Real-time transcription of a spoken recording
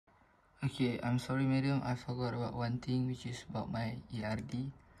Okay, I'm sorry madam, I forgot about one thing, which is about my ERD.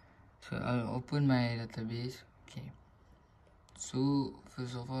 So I'll open my database. Okay, so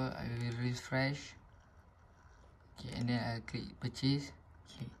first of all I will refresh. Okay, and then I'll click purchase.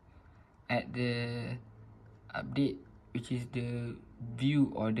 Okay, at the update, which is the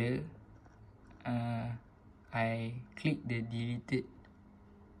view order, I click the deleted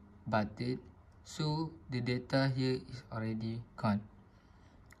button, so the data here is already gone.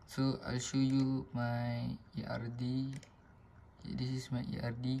 So I'll show you my ERD. Okay, this is my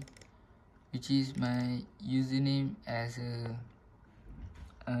ERD, which is my username as a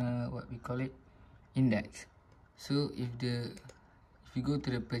what we call it, index. So if you go to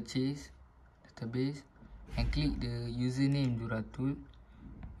the purchase database and click the username Duratul,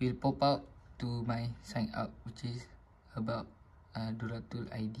 will pop out to my sign up, which is about Duratul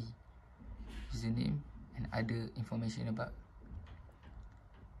ID, username and other information about.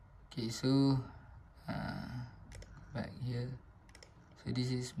 Okay, so back here. So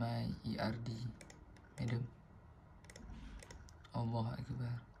this is my ERD, madam. Allah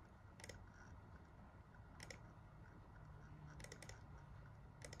Akbar.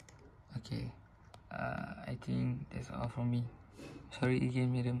 Okay, I think that's all from me. Sorry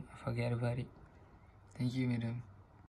again, madam, I forget about it. Thank you, madam.